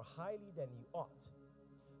more highly than you ought,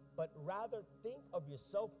 but rather think of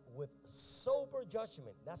yourself with sober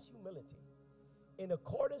judgment. That's humility. In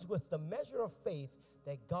accordance with the measure of faith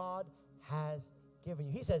that God has given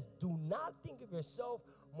you. He says, do not think of yourself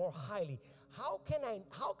more highly. How can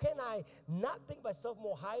I not think myself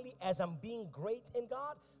more highly as I'm being great in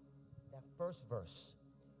God? That first verse.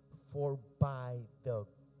 For by the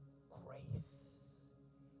grace,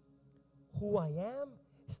 who I am,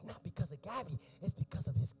 it's not because of Gabby, it's because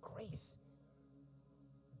of His grace.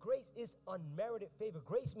 Grace is unmerited favor.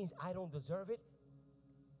 Grace means I don't deserve it.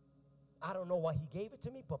 I don't know why He gave it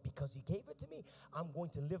to me, but because He gave it to me, I'm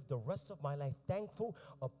going to live the rest of my life thankful,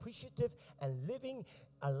 appreciative, and living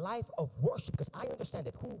a life of worship because I understand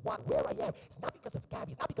that who, what, where I am. It's not because of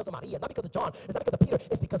Gabby. It's not because of Maria. It's not because of John. It's not because of Peter.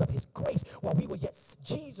 It's because of His grace. While we were yet,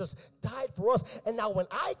 Jesus died for us. And now when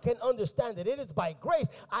I can understand that it is by grace,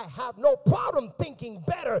 I have no problem thinking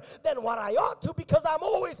better than what I ought to because I'm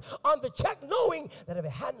always on the check knowing that if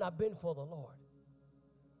it had not been for the Lord.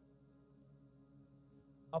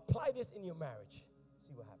 Apply this in your marriage.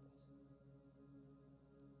 See what happens.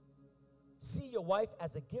 See your wife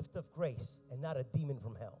as a gift of grace and not a demon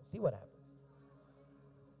from hell. See what happens.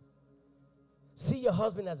 See your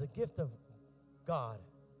husband as a gift of God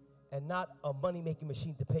and not a money-making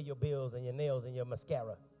machine to pay your bills and your nails and your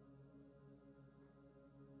mascara.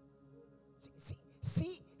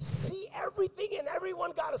 See everything and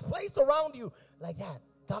everyone God has placed around you like that.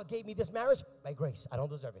 God gave me this marriage by grace. I don't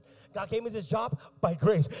deserve it. God gave me this job by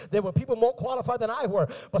grace. There were people more qualified than I were,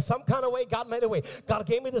 but some kind of way God made a way. God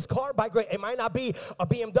gave me this car by grace. It might not be a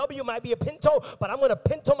BMW, it might be a Pinto, but I'm going to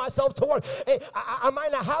Pinto myself to work. I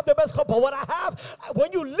might not have the best car, but what I have,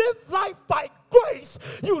 when you live life by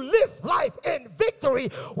grace, you live life in victory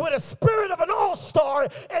with a spirit of an all-star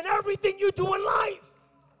in everything you do in life.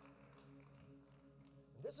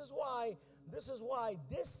 This is why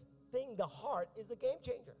this thing, the heart, is a game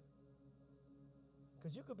changer.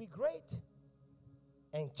 Because you could be great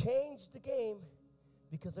and change the game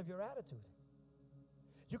because of your attitude.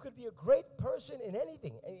 You could be a great person in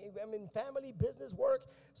anything. I mean, family, business, work,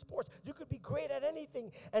 sports. You could be great at anything.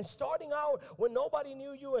 And starting out when nobody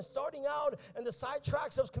knew you and starting out in the side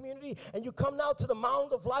tracks of community and you come now to the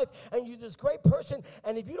mound of life and you're this great person.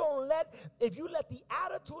 And if you let the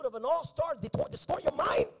attitude of an all-star distort your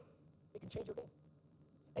mind, it can change your game.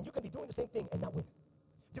 And you can be doing the same thing and not win.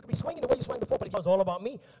 You can be swinging the way you swung before, but if it's all about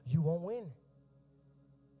me, you won't win.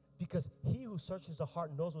 Because he who searches the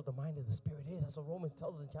heart knows what the mind of the Spirit is. That's what Romans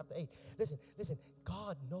tells us in chapter 8. Listen,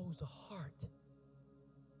 God knows the heart.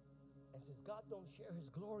 And since God don't share His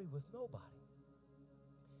glory with nobody,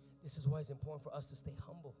 this is why it's important for us to stay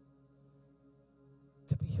humble.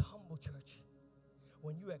 To be humble, church.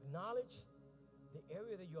 When you acknowledge the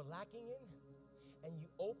area that you're lacking in, and you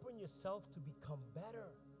open yourself to become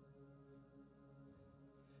better,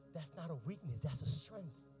 that's not a weakness, that's a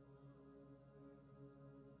strength.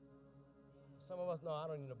 Some of us know I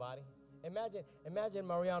don't need a body. Imagine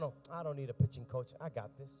Mariano, I don't need a pitching coach. I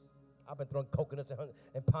got this. I've been throwing coconuts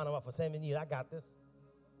and Panama for 7 years. I got this.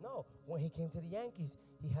 No, when he came to the Yankees,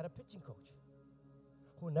 he had a pitching coach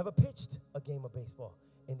who never pitched a game of baseball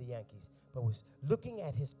in the Yankees, but was looking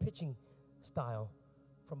at his pitching style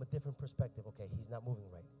from a different perspective. Okay, he's not moving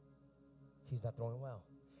right. He's not throwing well.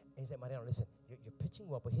 And he said, Mariano, listen, you're pitching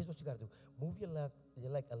well, but here's what you got to do. Move your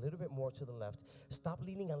leg a little bit more to the left. Stop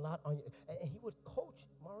leaning a lot on your, and he would coach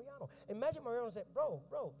Mariano. Imagine Mariano said, bro,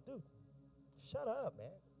 dude, shut up, man.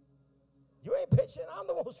 You ain't pitching. I'm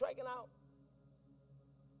the one who's striking out.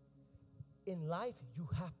 in life, you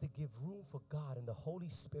have to give room for God and the Holy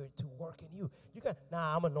Spirit to work in you. You can,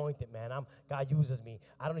 I'm anointed, man. God uses me.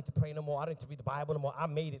 I don't need to pray no more. I don't need to read the Bible no more. I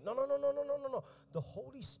made it. No. The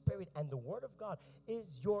Holy Spirit and the Word of God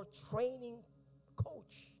is your training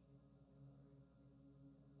coach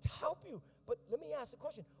to help you. But let me ask a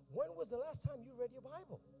question. When was the last time you read your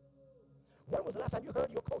Bible? When was the last time you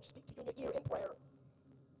heard your coach speak to you in your ear in prayer?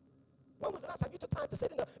 When was the last time you took time to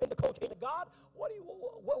sit in the coach, in the God?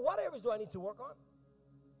 What areas do I need to work on?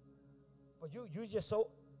 But you're just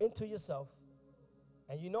so into yourself,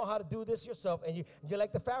 and you know how to do this yourself, and you're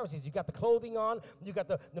like the Pharisees. You got the clothing on, you got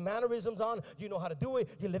the mannerisms on, you know how to do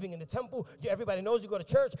it. You're living in the temple. Everybody knows you go to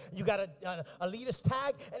church. You got a leader's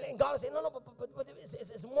tag, and God is saying, no, but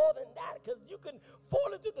it's more than that, because you can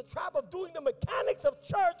fall into the trap of doing the mechanics of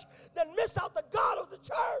church, then miss out the God of the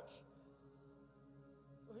church.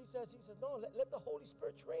 He says, no, let the Holy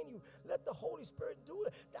Spirit train you. Let the Holy Spirit do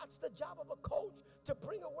it. That's the job of a coach, to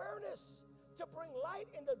bring awareness, to bring light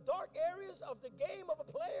in the dark areas of the game of a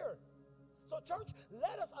player. So church,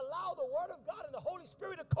 let us allow the Word of God and the Holy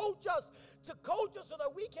Spirit to coach us so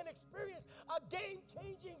that we can experience a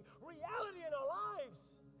game-changing reality in our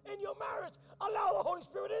lives. In your marriage, allow the Holy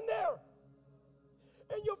Spirit in there.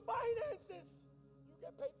 In your finances, you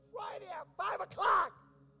get paid Friday at 5 o'clock.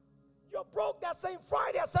 You're broke that same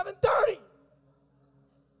Friday at 7:30.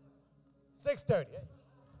 6:30.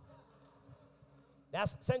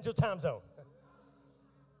 That's Central Time Zone.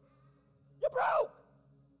 You're broke.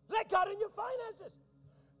 Let God in your finances.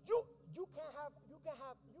 You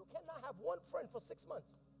cannot have one friend for 6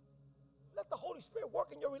 months. Let the Holy Spirit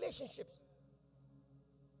work in your relationships.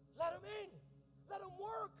 Let him in. Let him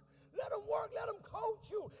work. Let him work. Let him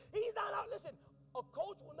coach you. He's not out. Listen, a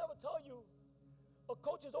coach will never tell you. A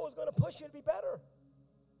coach is always going to push you to be better.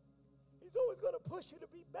 He's always going to push you to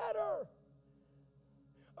be better.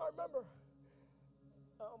 I remember,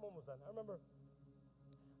 I'm almost done. I remember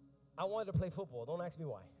I wanted to play football. Don't ask me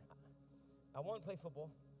why. I wanted to play football.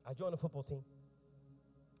 I joined a football team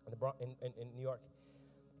in New York.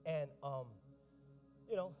 And,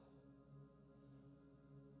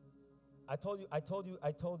 I told you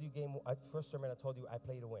first sermon I told you I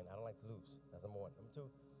play to win. I don't like to lose. That's number one. Number two,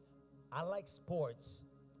 I like sports,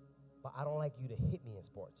 but I don't like you to hit me in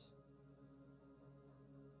sports.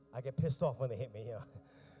 I get pissed off when they hit me,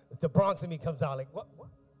 If the Bronx in me comes out like, what?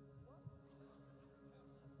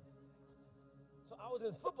 So I was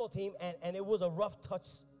in the football team, and it was a rough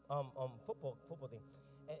touch football team.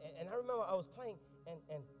 And I remember I was playing,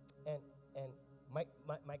 and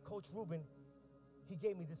my coach, Ruben, he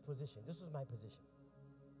gave me this position. This was my position.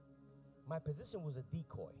 My position was a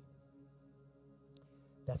decoy.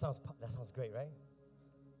 That sounds great, right?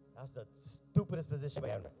 That's the stupidest position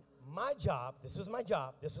ever. My job, this was my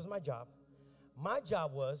job. My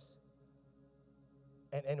job was,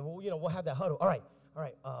 and we'll have that huddle. All right,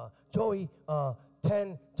 Joey,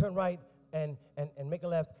 10, turn right, and make a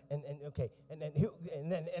left, and okay. And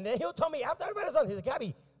then he'll tell me after everybody's done, he's like,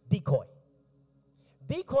 Gabby, decoy.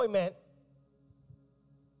 Decoy meant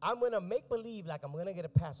I'm going to make believe like I'm going to get a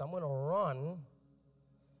pass. So I'm going to run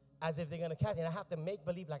as if they're going to catch it. And I have to make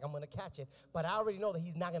believe like I'm going to catch it. But I already know that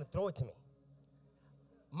he's not going to throw it to me.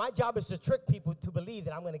 My job is to trick people to believe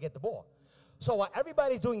that I'm going to get the ball. So while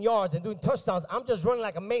everybody's doing yards and doing touchdowns, I'm just running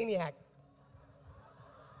like a maniac.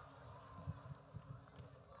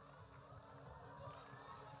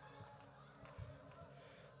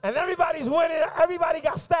 And everybody's winning. Everybody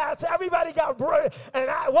got stats. Everybody got and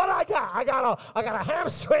what I got? I got a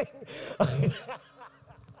hamstring.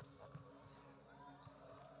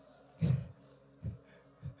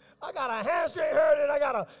 I got a hamstring hurt, and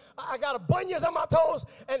I got a bunions on my toes.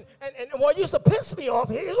 And what used to piss me off,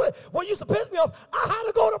 I had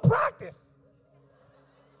to go to practice.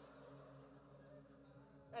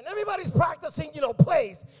 And everybody's practicing,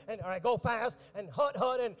 plays. And all right, go fast and hut,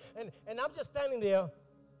 and I'm just standing there.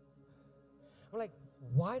 I'm like,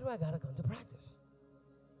 why do I got to come to practice?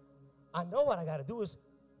 I know what I got to do is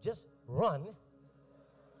just run.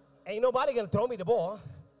 Ain't nobody going to throw me the ball.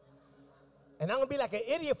 And I'm going to be like an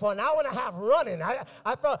idiot for an hour and a half running.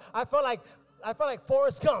 I felt like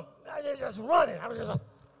Forrest Gump. I was just running. I was just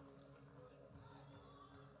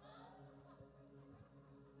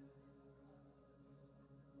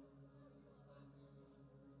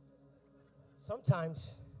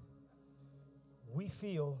Sometimes we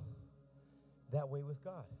feel that way with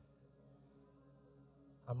God.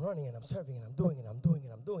 I'm running and I'm serving and I'm doing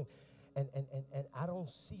and I don't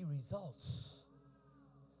see results.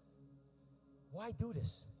 Why do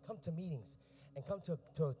this? Come to meetings and come to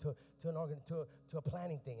an organ, to a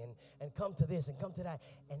planning thing, and come to this and come to that.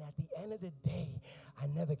 And at the end of the day, I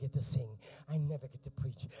never get to sing. I never get to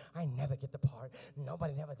preach. I never get the part.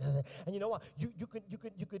 Nobody never does it. And you know what? You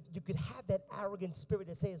could have that arrogant spirit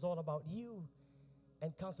that says it's all about you,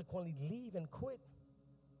 and consequently leave and quit.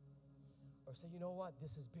 Or say, you know what?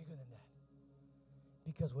 This is bigger than that.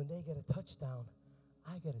 Because when they get a touchdown,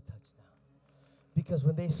 I get a touchdown. Because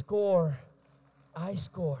when they score, I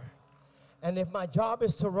score. And if my job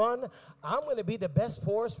is to run, I'm going to be the best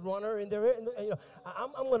forest runner in there.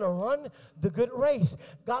 I'm going to run the good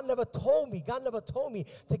race. God never told me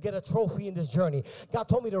to get a trophy in this journey. God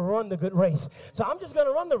told me to run the good race. So I'm just going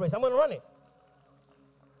to run the race. I'm going to run it.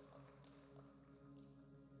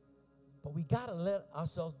 But we got to let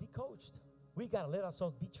ourselves be coached. We got to let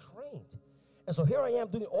ourselves be trained. And so here I am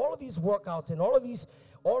doing all of these workouts and all of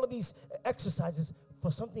these exercises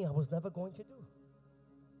for something I was never going to do.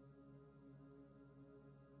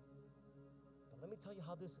 But let me tell you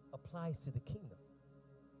how this applies to the kingdom.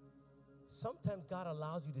 Sometimes God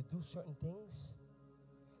allows you to do certain things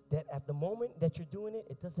that at the moment that you're doing it,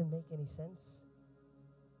 it doesn't make any sense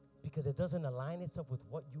because it doesn't align itself with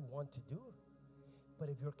what you want to do. But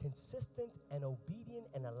if you're consistent and obedient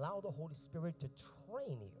and allow the Holy Spirit to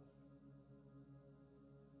train you.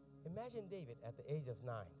 Imagine David at the age of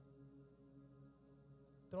 9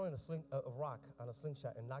 throwing a rock on a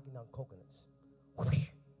slingshot and knocking down coconuts.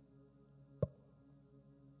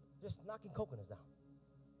 Just knocking coconuts down.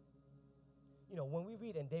 You know, when we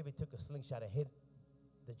read and David took a slingshot and hit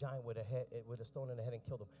the giant with a stone in the head and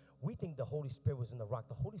killed him, we think the Holy Spirit was in the rock.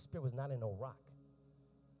 The Holy Spirit was not in no rock.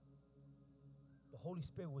 The Holy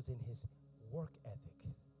Spirit was in his work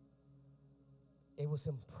ethic. It was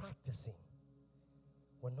him practicing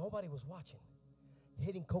when nobody was watching,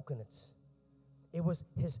 hitting coconuts. It was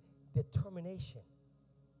his determination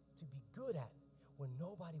to be good at when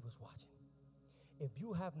nobody was watching. If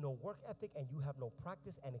you have no work ethic and you have no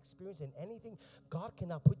practice and experience in anything, God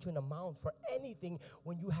cannot put you in a mound for anything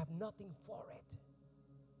when you have nothing for it.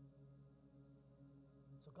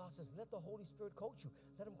 So God says, let the Holy Spirit coach you.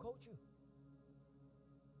 Let him coach you.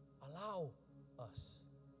 Allow us.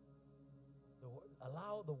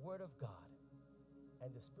 Allow the Word of God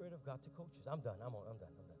and the Spirit of God to coach us. I'm done.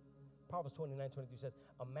 Proverbs 29:22 says,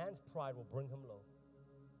 a man's pride will bring him low.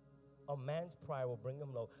 A man's pride will bring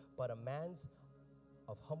him low, but a man's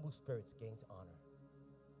of humble spirits gains honor.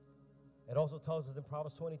 It also tells us in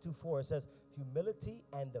Proverbs 22:4, it says, humility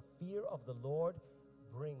and the fear of the Lord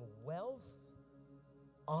bring wealth,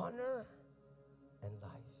 honor, and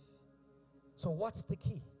life. So what's the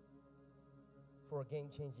key for a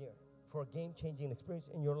game-changing experience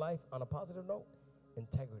in your life on a positive note?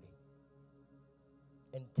 Integrity.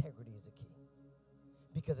 Integrity is the key.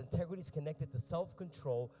 Because integrity is connected to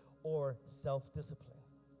self-control or self-discipline.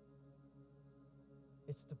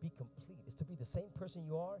 It's to be complete. It's to be the same person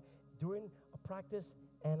you are during a practice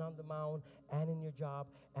and on the mound and in your job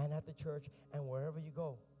and at the church and wherever you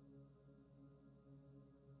go.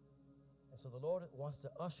 And so the Lord wants to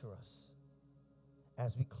usher us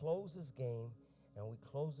as we close this game and we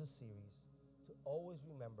close this series to always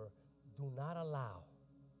remember, do not allow,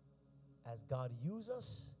 as God uses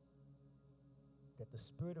us, that the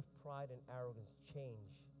spirit of pride and arrogance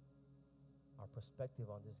change our perspective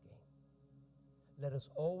on this game. Let us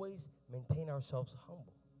always maintain ourselves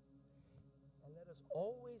humble. And let us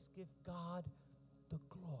always give God the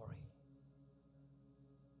glory.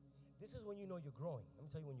 This is when you know you're growing. Let me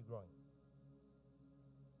tell you when you're growing.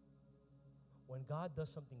 When God does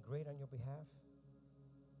something great on your behalf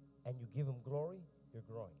and you give him glory, you're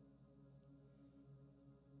growing.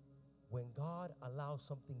 When God allows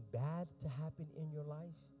something bad to happen in your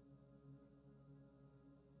life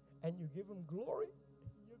and you give him glory,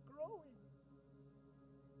 you're growing.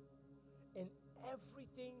 In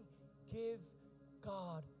everything, give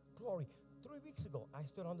God glory. 3 weeks ago, I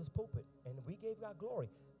stood on this pulpit and we gave God glory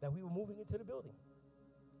that we were moving into the building.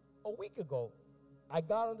 A week ago, I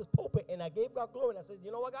got on this pulpit and I gave God glory and I said,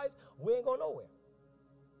 you know what, guys? We ain't going nowhere.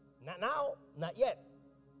 Not now, not yet.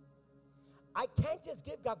 I can't just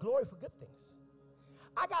give God glory for good things.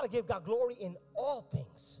 I got to give God glory in all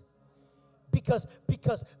things. Because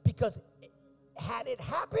had it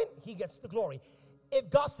happened, he gets the glory. If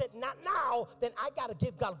God said not now, then I got to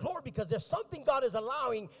give God glory because there's something God is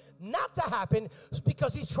allowing not to happen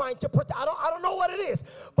because he's trying to protect. I don't know what it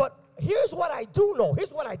is. But here's what I do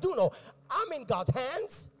know. I'm in God's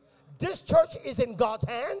hands. This church is in God's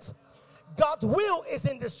hands. God's will is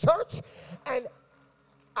in this church. And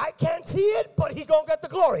I can't see it, but he gonna get the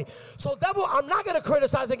glory. So devil, I'm not gonna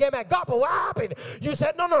criticize and get mad. God, but what happened? You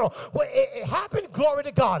said, no. Well, it happened, glory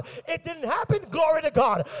to God. It didn't happen, glory to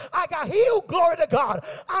God. I got healed, glory to God.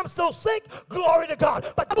 I'm so sick, glory to God.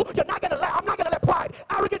 But devil, I'm not gonna let pride,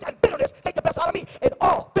 arrogance, and bitterness take the best out of me. In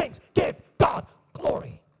all things, give God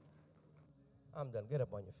glory. I'm done. Get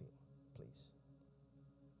up on your feet, please.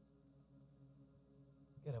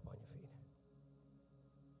 Get up on your feet.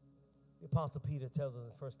 The Apostle Peter tells us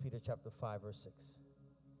in 1 Peter chapter 5, verse 6.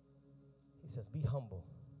 He says, be humble.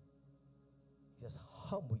 He says,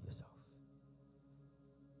 humble yourself.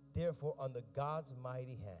 Therefore, under God's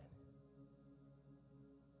mighty hand,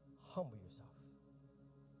 humble yourself.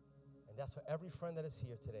 And that's for every friend that is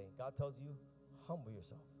here today. God tells you, humble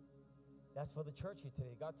yourself. That's for the church here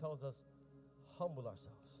today. God tells us, humble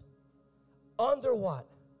ourselves. Under what?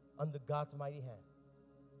 Under God's mighty hand.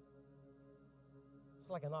 It's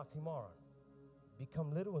like an oxymoron.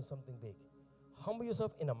 Become little in something big. Humble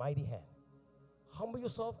yourself in a mighty hand. Humble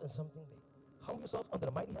yourself in something big. Humble yourself under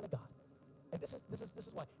the mighty hand of God. And this is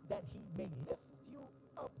why. That he may lift you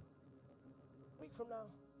up. A week from now.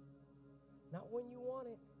 Not when you want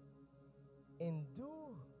it. In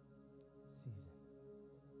due season.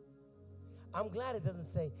 I'm glad it doesn't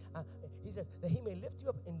say, he says that he may lift you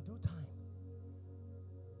up in due time.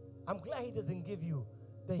 I'm glad he doesn't give you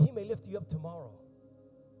that he may lift you up tomorrow.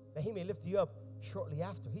 That he may lift you up shortly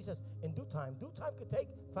after. He says in due time. Due time could take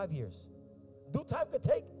 5 years. Due time could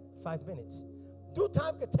take 5 minutes. Due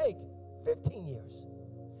time could take 15 years.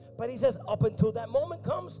 But he says up until that moment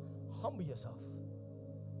comes, humble yourself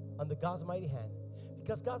under God's mighty hand.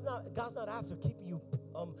 Because God's not after keeping you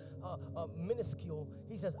minuscule.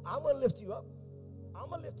 He says, I'm going to lift you up. I'm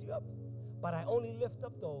going to lift you up. But I only lift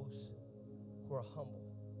up those who are humble.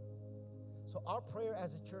 So our prayer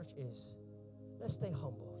as a church is, let's stay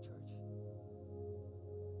humble, church.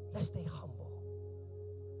 Let's stay humble.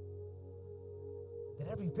 That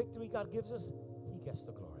every victory God gives us, he gets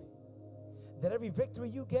the glory. That every victory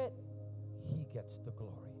you get, he gets the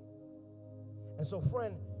glory. And so,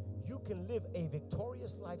 friend, you can live a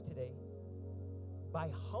victorious life today by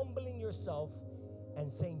humbling yourself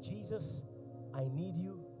and saying, Jesus, I need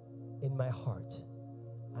you in my heart.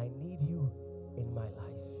 I need you in my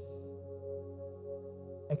life.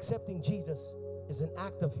 Accepting Jesus is an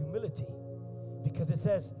act of humility because it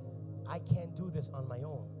says, I can't do this on my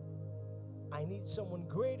own. I need someone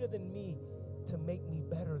greater than me to make me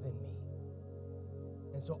better than me.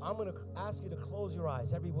 And so I'm going to ask you to close your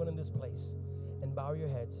eyes, everyone in this place, and bow your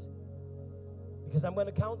heads. Because I'm going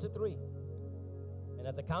to count to 3. And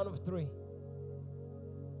at the count of 3,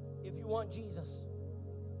 if you want Jesus,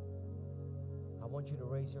 I want you to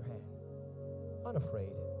raise your hand.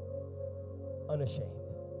 Unafraid, unashamed.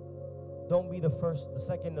 Don't be the first, the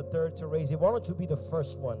second, the third to raise it. Why don't you be the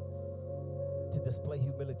first one to display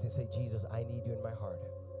humility and say, Jesus, I need you in my heart.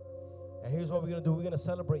 And here's what we're going to do. We're going to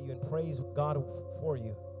celebrate you and praise God for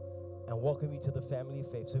you and welcome you to the family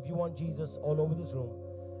of faith. So if you want Jesus all over this room,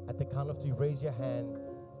 at the count of 3, raise your hand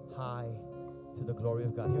high to the glory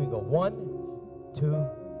of God. Here we go. 1, 2,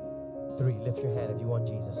 3. Lift your hand if you want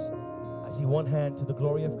Jesus. I see 1 hand to the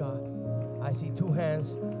glory of God. I see 2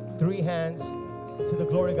 hands, 3 hands to the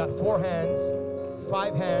glory of God. 4 hands,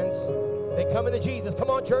 5 hands. They coming to Jesus. Come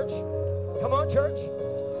on, church. Come on, church.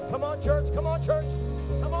 Come on, church. Come on, church.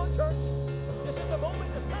 Come on, church. This is a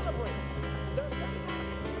moment to celebrate. They're saying, I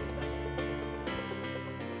need Jesus.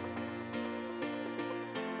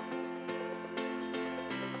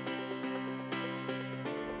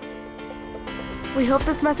 We hope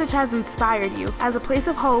this message has inspired you. As a place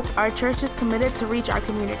of hope, our church is committed to reach our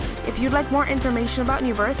community. If you'd like more information about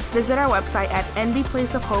New Birth, visit our website at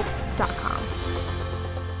nbplaceofhope.com.